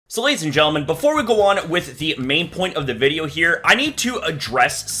So ladies and gentlemen, before we go on with the main point of the video here, I need to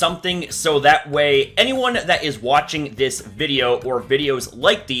address something so that way anyone that is watching this video or videos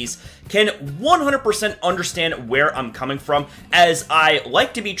like these can 100% understand where I'm coming from, as I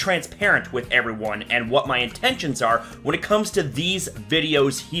like to be transparent with everyone and what my intentions are when it comes to these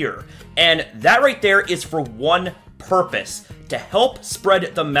videos here. And that right there is for one purpose: to help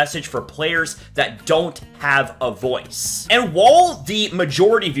spread the message for players that don't have a voice. And while the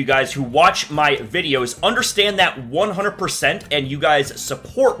majority of you guys who watch my videos understand that 100% and you guys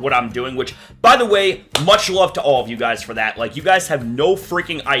support what I'm doing, which, by the way, much love to all of you guys for that. Like, you guys have no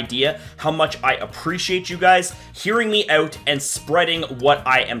freaking idea how much I appreciate you guys hearing me out and spreading what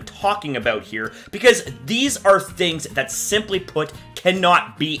I am talking about here, because these are things that, simply put,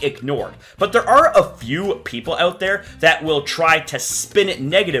 cannot be ignored. But there are a few people out there that will try to spin it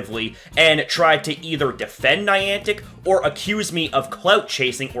negatively and try to either defend Niantic or accuse me of clout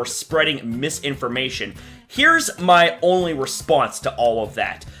chasing or spreading misinformation. Here's my only response to all of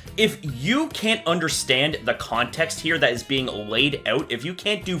that. If you can't understand the context here that is being laid out, if you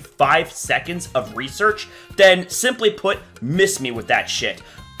can't do 5 seconds of research, then simply put, miss me with that shit.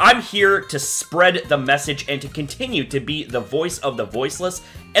 I'm here to spread the message and to continue to be the voice of the voiceless,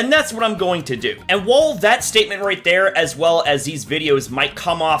 and that's what I'm going to do. And while that statement right there, as well as these videos, might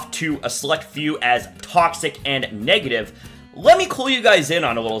come off to a select few as toxic and negative, let me clue you guys in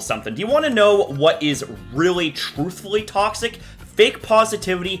on a little something. Do you want to know what is really truthfully toxic? Fake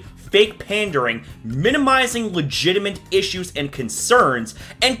positivity, fake pandering, minimizing legitimate issues and concerns,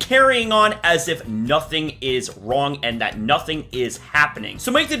 and carrying on as if nothing is wrong and that nothing is happening.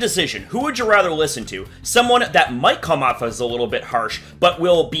 So make the decision. Who would you rather listen to? Someone that might come off as a little bit harsh, but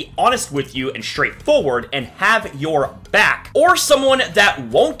will be honest with you and straightforward and have your back? Or someone that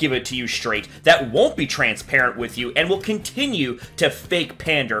won't give it to you straight, that won't be transparent with you, and will continue to fake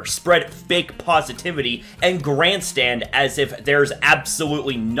pander, spread fake positivity, and grandstand as if there's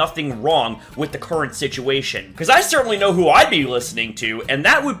absolutely nothing wrong with the current situation? Because I certainly know who I'd be listening to, and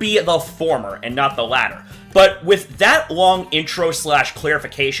that would be the former and not the latter. But with that long intro slash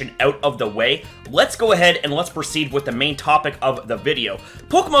clarification out of the way, let's go ahead and let's proceed with the main topic of the video.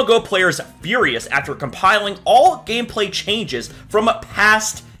 Pokemon GO players furious after compiling all gameplay changes from a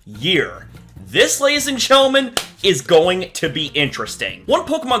past year. This, ladies and gentlemen, is going to be interesting. One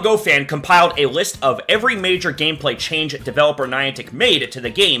Pokemon GO fan compiled a list of every major gameplay change developer Niantic made to the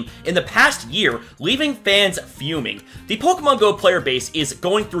game in the past year, leaving fans fuming. The Pokemon GO player base is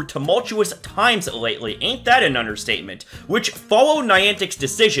going through tumultuous times lately, ain't that an understatement? Which follow Niantic's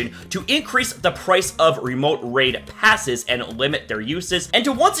decision to increase the price of remote raid passes and limit their uses. And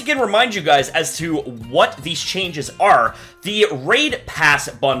to once again remind you guys as to what these changes are, the raid pass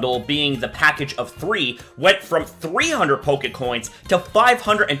bundle, being the package of 3, went from 300 Pokecoins to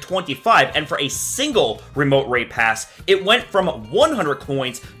 525, and for a single remote raid pass, it went from 100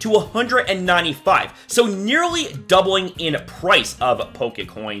 coins to 195, so nearly doubling in price of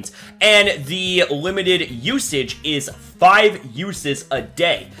Pokecoins, and the limited usage is 5 uses a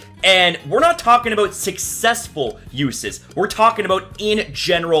day. And we're not talking about successful uses, we're talking about in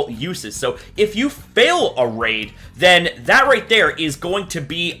general uses. So if you fail a raid, then that right there is going to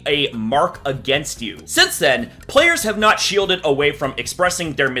be a mark against you. Since then, players have not shielded away from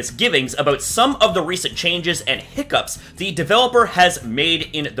expressing their misgivings about some of the recent changes and hiccups the developer has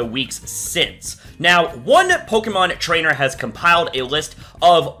made in the weeks since. Now, one Pokemon trainer has compiled a list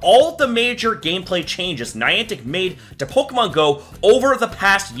of all the major gameplay changes Niantic made to Pokemon GO over the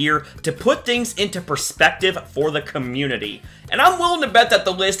past year to put things into perspective for the community. And I'm willing to bet that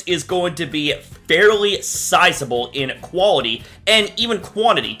the list is going to be fairly sizable in quality and even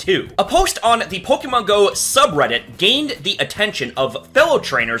quantity too. A post on the Pokemon GO subreddit gained the attention of fellow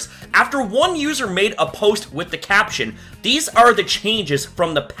trainers after one user made a post with the caption, "These are the changes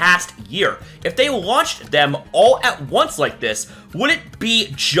from the past year. If they launched them all at once like this, would it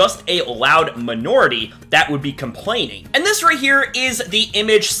be just a loud minority that would be complaining?" And this right here is the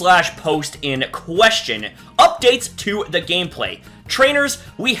image slash post in question. Updates to the gameplay. Trainers,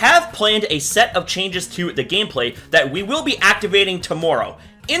 we have planned a set of changes to the gameplay that we will be activating tomorrow.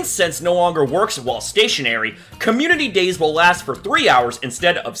 Incense no longer works while stationary. Community days will last for 3 hours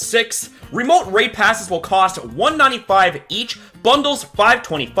instead of 6. Remote raid passes will cost $195 each, bundles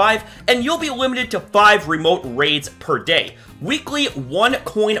 $525, and you'll be limited to 5 remote raids per day. Weekly 1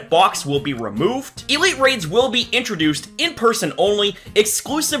 coin box will be removed. Elite raids will be introduced in person only.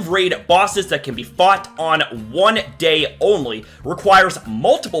 Exclusive raid bosses that can be fought on 1 day only. Requires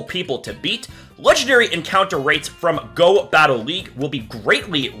multiple people to beat. Legendary encounter rates from Go Battle League will be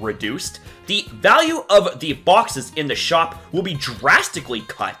greatly reduced. The value of the boxes in the shop will be drastically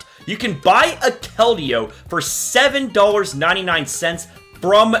cut. You can buy a Keldeo for $7.99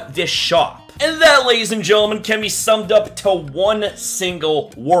 from this shop. And that, ladies and gentlemen, can be summed up to one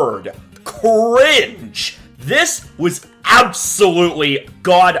single word: cringe. This was absolutely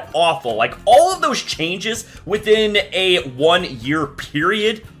god-awful. Like, all of those changes within a 1-year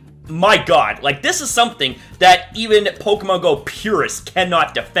period, my god, like, this is something that even Pokemon Go purists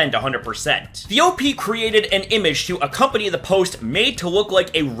cannot defend 100%. The OP created an image to accompany the post made to look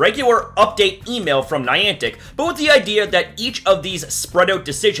like a regular update email from Niantic, but with the idea that each of these spread out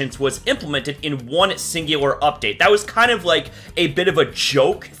decisions was implemented in one singular update. That was kind of like a bit of a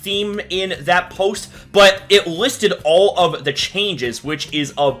joke theme in that post, but it listed all of the changes, which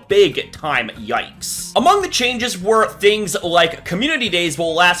is a big time yikes. Among the changes were things like community days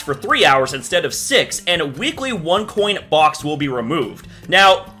will last for 3 hours instead of 6, and a weekly 1-coin box will be removed.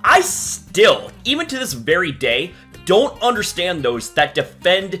 Now, I still, even to this very day, don't understand those that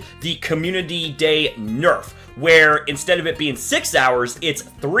defend the community day nerf, where instead of it being 6 hours, it's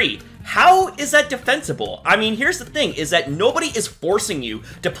 3. How is that defensible? I mean, here's the thing, is that nobody is forcing you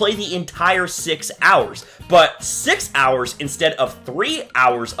to play the entire 6 hours, but 6 hours instead of 3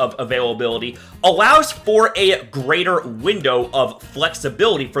 hours of availability allows for a greater window of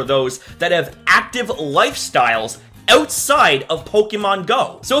flexibility for those that have active lifestyles outside of Pokemon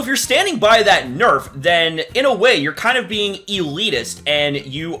Go. So if you're standing by that nerf, then in a way, you're kind of being elitist, and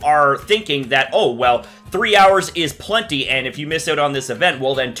you are thinking that, oh, well, 3 hours is plenty, and if you miss out on this event,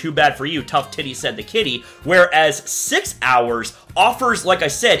 well then too bad for you, tough titty said the kitty, whereas 6 hours offers, like I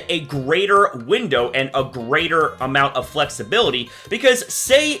said, a greater window and a greater amount of flexibility, because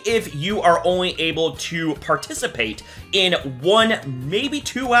say if you are only able to participate in 1, maybe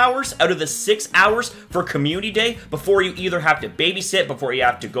 2 hours out of the 6 hours for community day before you either have to babysit, before you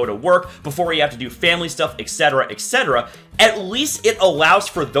have to go to work, before you have to do family stuff, etc., etc., at least it allows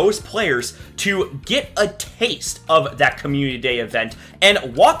for those players to get a taste of that community day event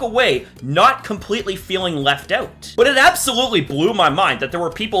and walk away not completely feeling left out. But it absolutely blew my mind that there were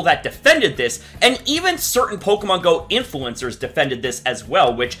people that defended this, and even certain Pokemon Go influencers defended this as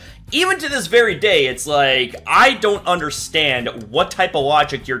well, which even to this very day, it's like, I don't understand what type of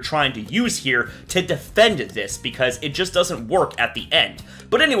logic you're trying to use here to defend this, because it just doesn't work at the end.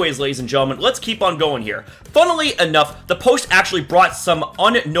 But anyways, ladies and gentlemen, let's keep on going here. Funnily enough, the post actually brought some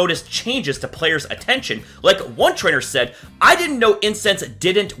unnoticed changes to players' attention. Like one trainer said, I didn't know incense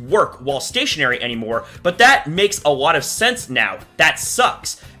didn't work while stationary anymore, but that makes a lot of sense now. That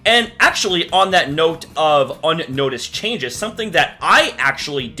sucks. And actually, on that note of unnoticed changes, something that I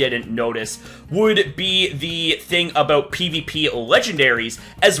actually didn't notice would be the thing about PvP legendaries,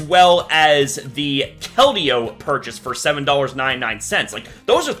 as well as the Keldeo purchase for $7.99. Like,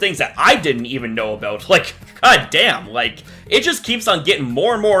 those are things that I didn't even know about. Like, god damn, like, it just keeps on getting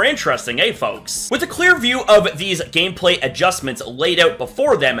more and more interesting, eh, folks? With a clear view of these gameplay adjustments laid out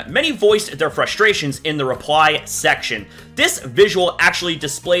before them, many voiced their frustrations in the reply section. This visual actually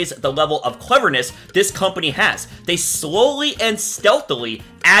displays the level of cleverness this company has. They slowly and stealthily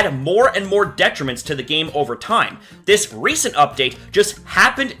add more and more detriments to the game over time. This recent update just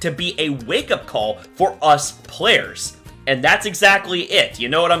happened to be a wake-up call for us players. And that's exactly it, you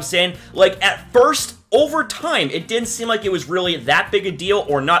know what I'm saying? Like, at first, over time, it didn't seem like it was really that big a deal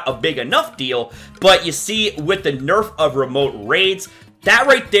or not a big enough deal, but you see, with the nerf of remote raids, that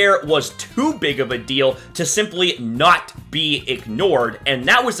right there was too big of a deal to simply not be ignored, and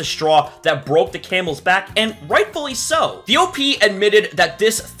that was the straw that broke the camel's back, and rightfully so. The OP admitted that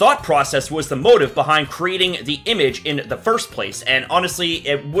this thought process was the motive behind creating the image in the first place, and honestly,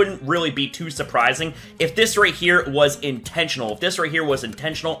 it wouldn't really be too surprising if this right here was intentional. If this right here was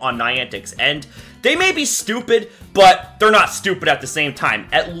intentional on Niantic's end. They may be stupid, but they're not stupid at the same time.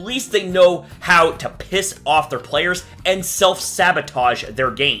 At least they know how to piss off their players and self-sabotage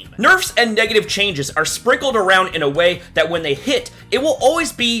their game. Nerfs and negative changes are sprinkled around in a way that when they hit, it will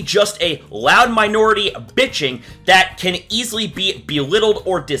always be just a loud minority bitching that can easily be belittled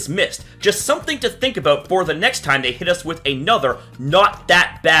or dismissed. Just something to think about for the next time they hit us with another not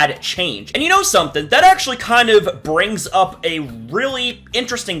that bad change. And you know something? That actually kind of brings up a really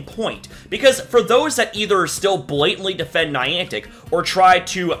interesting point, because for those that either still blatantly defend Niantic or try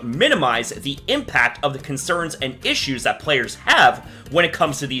to minimize the impact of the concerns and issues that players have when it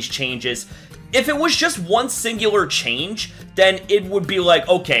comes to these changes, If it was just one singular change, then it would be like,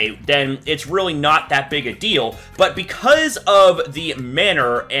 okay, then it's really not that big a deal. But because of the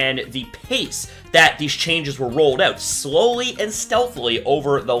manner and the pace that these changes were rolled out slowly and stealthily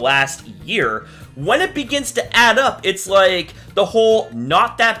over the last year, when it begins to add up, it's like the whole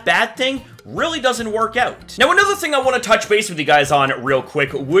not that bad thing really doesn't work out. Now, another thing I want to touch base with you guys on real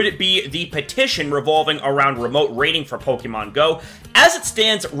quick would be the petition revolving around remote raiding for Pokemon Go. As it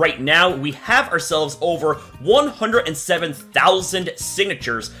stands right now, we have ourselves over 107,000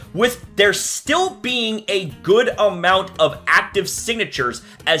 signatures, with there still being a good amount of active signatures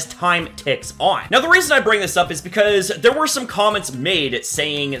as time ticks on. Now, the reason I bring this up is because there were some comments made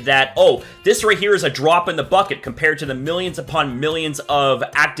saying that, oh, this right here is a drop in the bucket compared to the millions upon millions of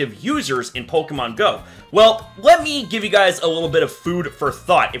active users in Pokemon Go. Well, let me give you guys a little bit of food for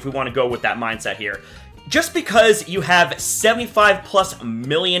thought if we want to go with that mindset here. Just because you have 75 plus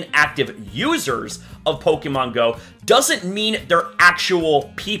million active users of Pokemon Go doesn't mean they're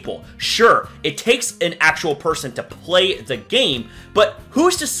actual people. Sure, it takes an actual person to play the game, but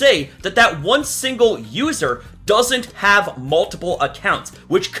who's to say that that one single user doesn't have multiple accounts,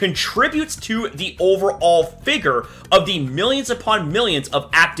 which contributes to the overall figure of the millions upon millions of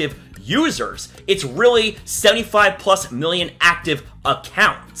active users. It's really 75 plus million active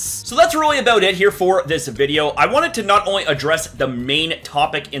accounts. So that's really about it here for this video. I wanted to not only address the main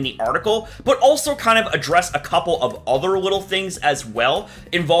topic in the article, but also kind of address a couple of other little things as well,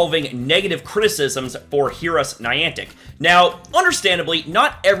 involving negative criticisms for Heroes Niantic. Now, understandably,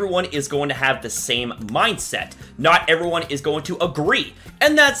 not everyone is going to have the same mindset. Not everyone is going to agree,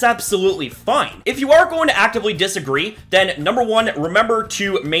 and that's absolutely fine. If you are going to actively disagree, then number one, remember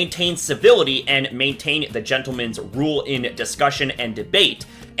to maintain civility and maintain the gentleman's rule in discussion and debate.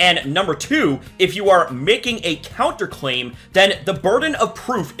 And number two, if you are making a counterclaim, then the burden of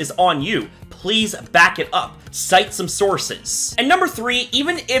proof is on you. Please back it up. Cite some sources. And number three,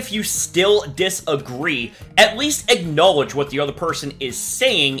 even if you still disagree, at least acknowledge what the other person is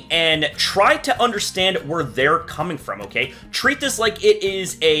saying and try to understand where they're coming from, okay? Treat this like it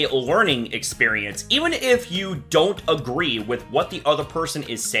is a learning experience. Even if you don't agree with what the other person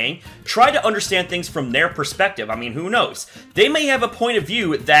is saying, try to understand things from their perspective. I mean, who knows? They may have a point of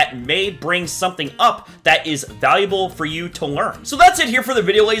view that may bring something up that is valuable for you to learn. So that's it here for the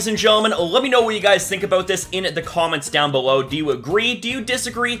video, ladies and gentlemen. Let me know what you guys think about this in the comments down below. Do you agree? Do you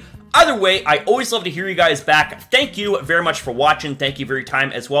disagree? Either way, I always love to hear you guys back. Thank you very much for watching. Thank you for your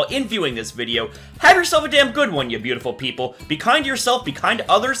time as well in viewing this video. Have yourself a damn good one, you beautiful people. Be kind to yourself, be kind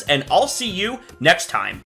to others, and I'll see you next time.